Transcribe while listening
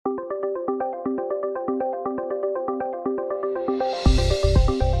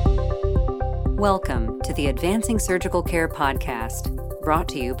Welcome to the Advancing Surgical Care podcast, brought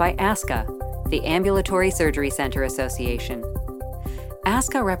to you by ASCA, the Ambulatory Surgery Center Association.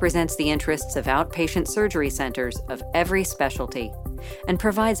 ASCA represents the interests of outpatient surgery centers of every specialty and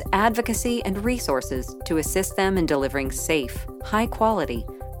provides advocacy and resources to assist them in delivering safe, high-quality,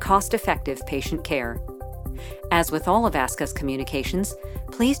 cost-effective patient care. As with all of ASCA's communications,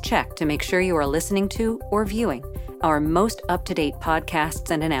 please check to make sure you are listening to or viewing our most up-to-date podcasts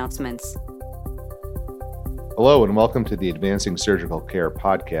and announcements. Hello and welcome to the Advancing Surgical Care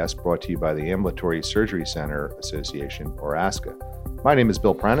podcast brought to you by the Ambulatory Surgery Center Association, or ASCA. My name is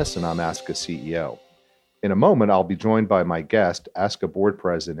Bill Prentice and I'm ASCA CEO. In a moment, I'll be joined by my guest, ASCA Board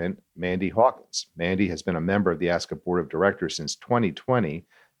President Mandy Hawkins. Mandy has been a member of the ASCA Board of Directors since 2020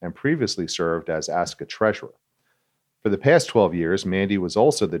 and previously served as ASCA Treasurer. For the past 12 years, Mandy was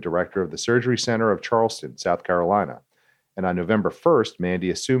also the Director of the Surgery Center of Charleston, South Carolina. And on November 1st,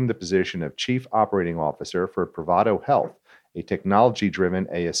 Mandy assumed the position of Chief Operating Officer for Bravado Health, a technology-driven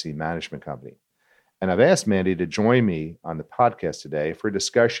ASC management company. And I've asked Mandy to join me on the podcast today for a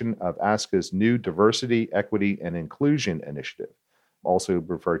discussion of ASCA's new Diversity, Equity, and Inclusion Initiative, also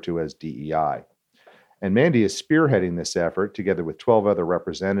referred to as DEI. And Mandy is spearheading this effort together with 12 other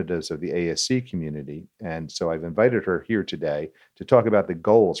representatives of the ASC community. And so I've invited her here today to talk about the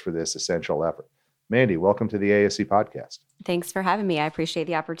goals for this essential effort. Mandy, welcome to the ASC podcast. Thanks for having me. I appreciate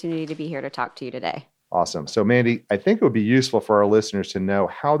the opportunity to be here to talk to you today. Awesome. So Mandy, I think it would be useful for our listeners to know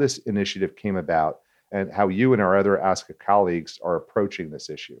how this initiative came about and how you and our other ASCA colleagues are approaching this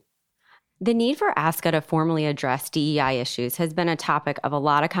issue. The need for ASCA to formally address DEI issues has been a topic of a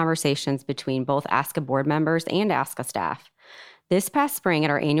lot of conversations between both ASCA board members and ASCA staff. This past spring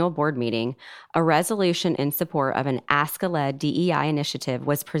at our annual board meeting, a resolution in support of an ASCA-led DEI initiative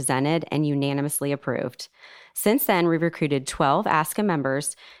was presented and unanimously approved. Since then, we've recruited 12 ASCA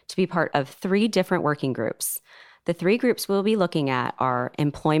members to be part of 3 different working groups. The 3 groups we'll be looking at are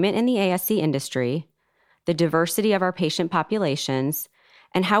employment in the ASC industry, the diversity of our patient populations,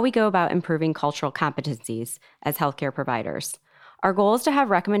 and how we go about improving cultural competencies as healthcare providers. Our goal is to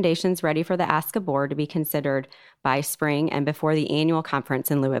have recommendations ready for the ASCA board to be considered by spring and before the annual conference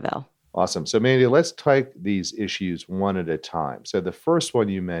in Louisville. Awesome. So Mandy, let's take these issues one at a time. So the first one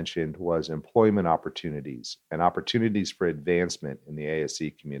you mentioned was employment opportunities and opportunities for advancement in the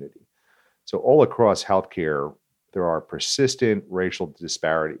ASC community. So all across healthcare, there are persistent racial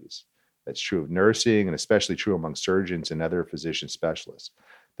disparities. That's true of nursing and especially true among surgeons and other physician specialists.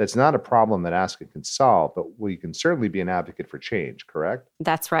 That's not a problem that ASCA can solve, but we can certainly be an advocate for change, correct?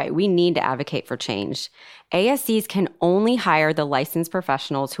 That's right. We need to advocate for change. ASCs can only hire the licensed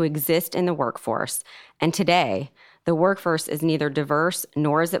professionals who exist in the workforce. And today, the workforce is neither diverse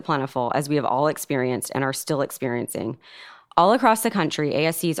nor is it plentiful, as we have all experienced and are still experiencing. All across the country,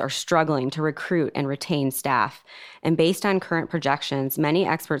 ASCs are struggling to recruit and retain staff. And based on current projections, many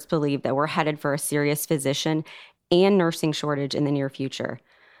experts believe that we're headed for a serious physician and nursing shortage in the near future.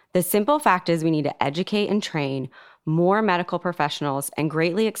 The simple fact is we need to educate and train more medical professionals and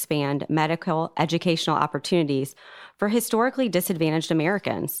greatly expand medical educational opportunities for historically disadvantaged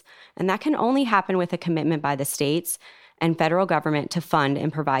Americans. And that can only happen with a commitment by the states and federal government to fund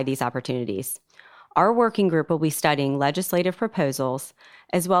and provide these opportunities. Our working group will be studying legislative proposals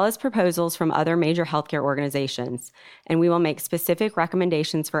as well as proposals from other major healthcare organizations, and we will make specific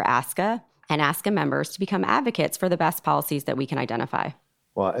recommendations for ASCA and ASCA members to become advocates for the best policies that we can identify.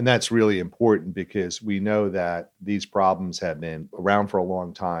 Well, and that's really important because we know that these problems have been around for a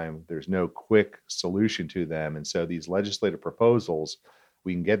long time. There's no quick solution to them. And so these legislative proposals,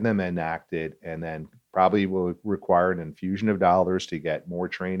 we can get them enacted and then probably will require an infusion of dollars to get more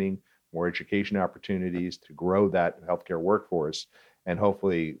training, more education opportunities to grow that healthcare workforce, and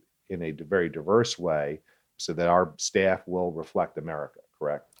hopefully in a very diverse way so that our staff will reflect America,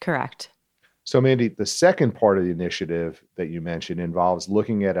 correct? Correct. So Mandy, the second part of the initiative that you mentioned involves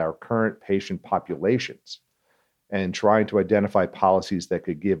looking at our current patient populations and trying to identify policies that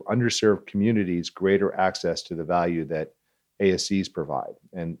could give underserved communities greater access to the value that ASCs provide.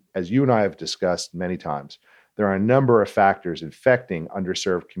 And as you and I have discussed many times, there are a number of factors affecting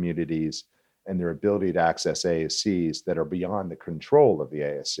underserved communities and their ability to access ASCs that are beyond the control of the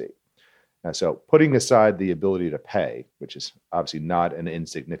ASC. Now, so putting aside the ability to pay, which is obviously not an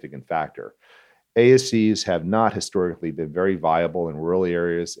insignificant factor, ASCs have not historically been very viable in rural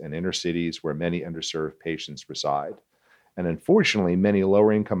areas and inner cities where many underserved patients reside. And unfortunately, many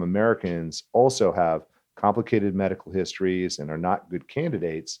lower-income Americans also have complicated medical histories and are not good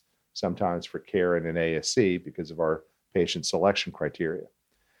candidates sometimes for care in an ASC because of our patient selection criteria.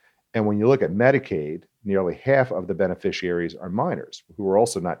 And when you look at Medicaid, nearly half of the beneficiaries are minors who are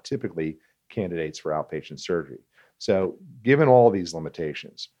also not typically candidates for outpatient surgery. So given all these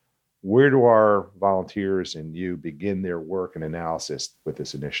limitations, where do our volunteers and you begin their work and analysis with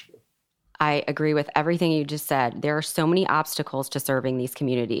this initiative? I agree with everything you just said. There are so many obstacles to serving these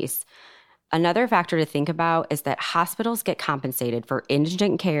communities. Another factor to think about is that hospitals get compensated for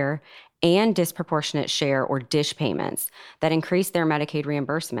indigent care and disproportionate share or DISH payments that increase their Medicaid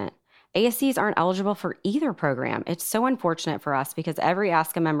reimbursement. ASCs aren't eligible for either program. It's so unfortunate for us because every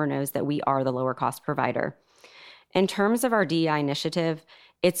ASCA member knows that we are the lower cost provider. In terms of our DEI initiative,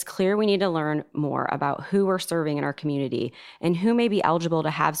 it's clear we need to learn more about who we're serving in our community and who may be eligible to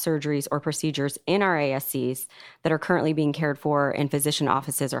have surgeries or procedures in our ASCs that are currently being cared for in physician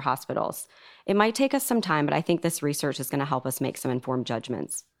offices or hospitals. It might take us some time, but I think this research is going to help us make some informed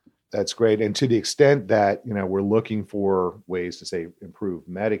judgments. That's great. And to the extent that, we're looking for ways to say improve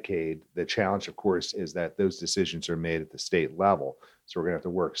Medicaid, the challenge, of course, is that those decisions are made at the state level. So we're going to have to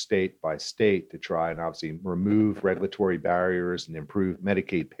work state by state to try and obviously remove regulatory barriers and improve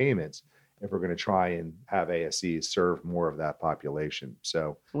Medicaid payments if we're going to try and have ASCs serve more of that population.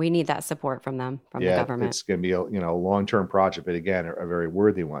 So we need that support from them, from the government. It's going to be a long-term project, but again, a very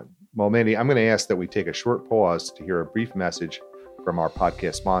worthy one. Well, Mandy, I'm going to ask that we take a short pause to hear a brief message from our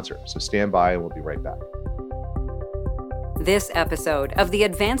podcast sponsor. So stand by and we'll be right back. This episode of the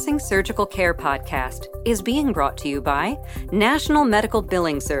Advancing Surgical Care podcast is being brought to you by National Medical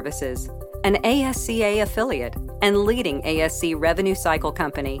Billing Services, an ASCA affiliate and leading ASC revenue cycle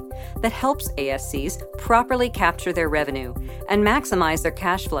company that helps ASCs properly capture their revenue and maximize their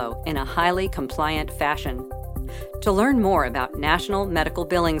cash flow in a highly compliant fashion. To learn more about National Medical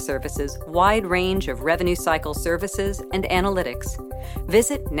Billing Services' wide range of revenue cycle services and analytics,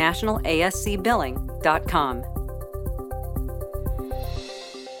 visit nationalascbilling.com.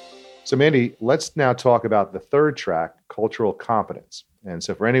 So, Mandy, let's now talk about the third track, cultural competence. And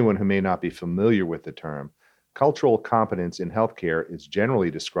so for anyone who may not be familiar with the term, cultural competence in healthcare is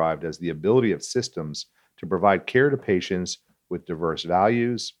generally described as the ability of systems to provide care to patients with diverse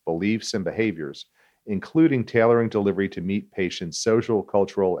values, beliefs, and behaviors, including tailoring delivery to meet patients' social,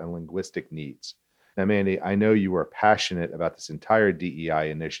 cultural, and linguistic needs. Now, Mandy, I know you are passionate about this entire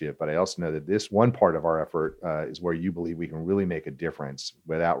DEI initiative, but I also know that this one part of our effort is where you believe we can really make a difference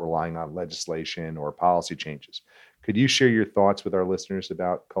without relying on legislation or policy changes. Could you share your thoughts with our listeners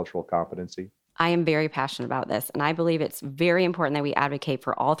about cultural competency? I am very passionate about this, and I believe it's very important that we advocate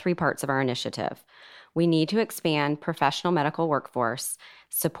for all three parts of our initiative. We need to expand professional medical workforce,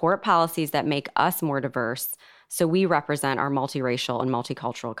 support policies that make us more diverse, so we represent our multiracial and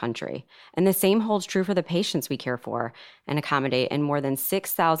multicultural country. And the same holds true for the patients we care for and accommodate in more than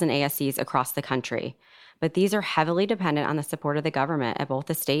 6,000 ASCs across the country. But these are heavily dependent on the support of the government at both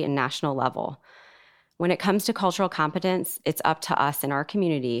the state and national level. When it comes to cultural competence, it's up to us in our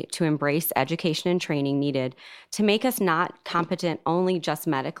community to embrace education and training needed to make us not competent only just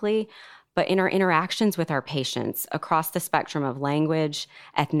medically, but in our interactions with our patients across the spectrum of language,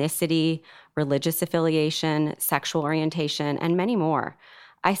 ethnicity, religious affiliation, sexual orientation, and many more.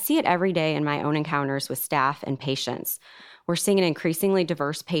 I see it every day in my own encounters with staff and patients. We're seeing an increasingly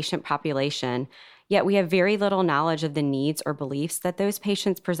diverse patient population, yet we have very little knowledge of the needs or beliefs that those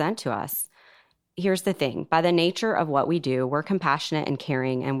patients present to us. Here's the thing. By the nature of what we do, we're compassionate and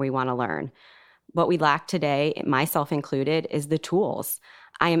caring, and we want to learn. What we lack today, myself included, is the tools.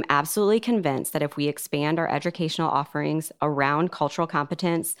 I am absolutely convinced that if we expand our educational offerings around cultural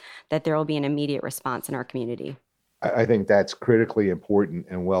competence, that there will be an immediate response in our community. I think that's critically important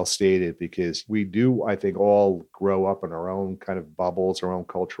and well stated because we do, I think, all grow up in our own kind of bubbles, our own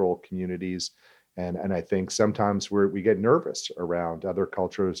cultural communities. And I think sometimes we get nervous around other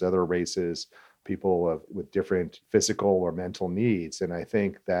cultures, other races, people with different physical or mental needs. And I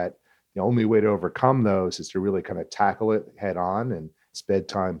think that the only way to overcome those is to really kind of tackle it head on and spend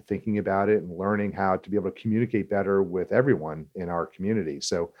time thinking about it and learning how to be able to communicate better with everyone in our community.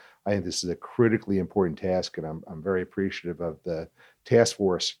 So I think this is a critically important task, and I'm very appreciative of the task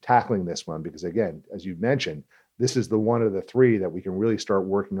force tackling this one because, again, as you mentioned, this is the one of the three that we can really start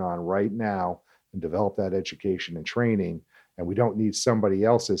working on right now and develop that education and training. And we don't need somebody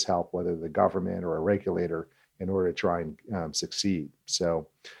else's help, whether the government or a regulator, in order to try and succeed. So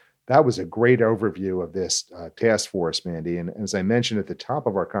that was a great overview of this task force, Mandy. And as I mentioned at the top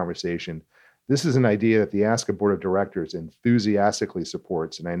of our conversation, this is an idea that the ASCA Board of Directors enthusiastically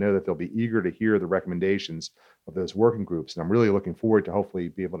supports. And I know that they'll be eager to hear the recommendations of those working groups. And I'm really looking forward to hopefully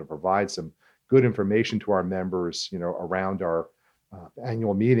be able to provide some good information to our members, around our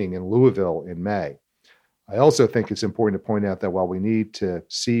annual meeting in Louisville in May. I also think it's important to point out that while we need to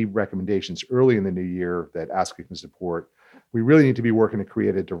see recommendations early in the new year that ASCA can support, We really need to be working to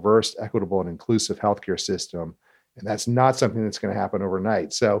create a diverse, equitable, and inclusive healthcare system. And that's not something that's going to happen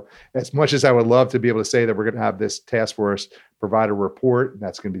overnight. So as much as I would love to be able to say that we're going to have this task force provide a report, and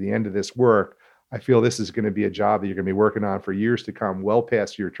that's going to be the end of this work, I feel this is going to be a job that you're going to be working on for years to come, well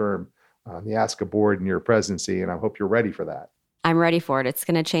past your term on the ASCA board and your presidency. And I hope you're ready for that. I'm ready for it. It's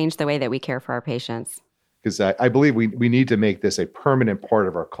going to change the way that we care for our patients. Because I believe we need to make this a permanent part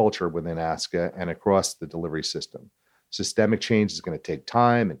of our culture within ASCA and across the delivery system. Systemic change is going to take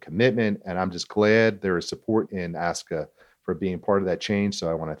time and commitment, and I'm just glad there is support in ASCA for being part of that change. So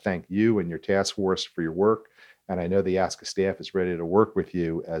I want to thank you and your task force for your work, and I know the ASCA staff is ready to work with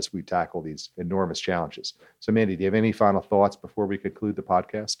you as we tackle these enormous challenges. So Mandy, do you have any final thoughts before we conclude the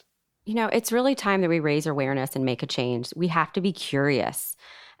podcast? It's really time that we raise awareness and make a change. We have to be curious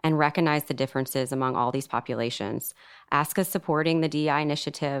and recognize the differences among all these populations. ASCA's supporting the DEI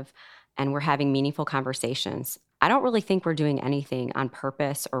initiative, and we're having meaningful conversations. I don't really think we're doing anything on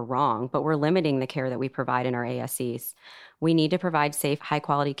purpose or wrong, but we're limiting the care that we provide in our ASCs. We need to provide safe,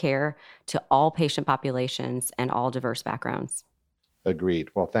 high-quality care to all patient populations and all diverse backgrounds. Agreed.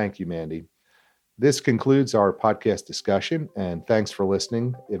 Well, thank you, Mandy. This concludes our podcast discussion, and thanks for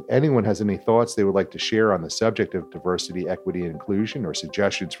listening. If anyone has any thoughts they would like to share on the subject of diversity, equity, and inclusion, or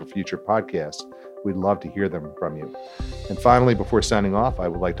suggestions for future podcasts, we'd love to hear them from you. And finally, before signing off, I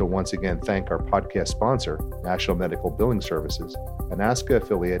would like to once again thank our podcast sponsor, National Medical Billing Services, an ASCA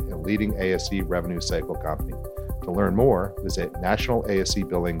affiliate and leading ASC revenue cycle company. To learn more, visit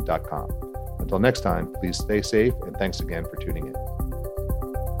nationalascbilling.com. Until next time, please stay safe, and thanks again for tuning in.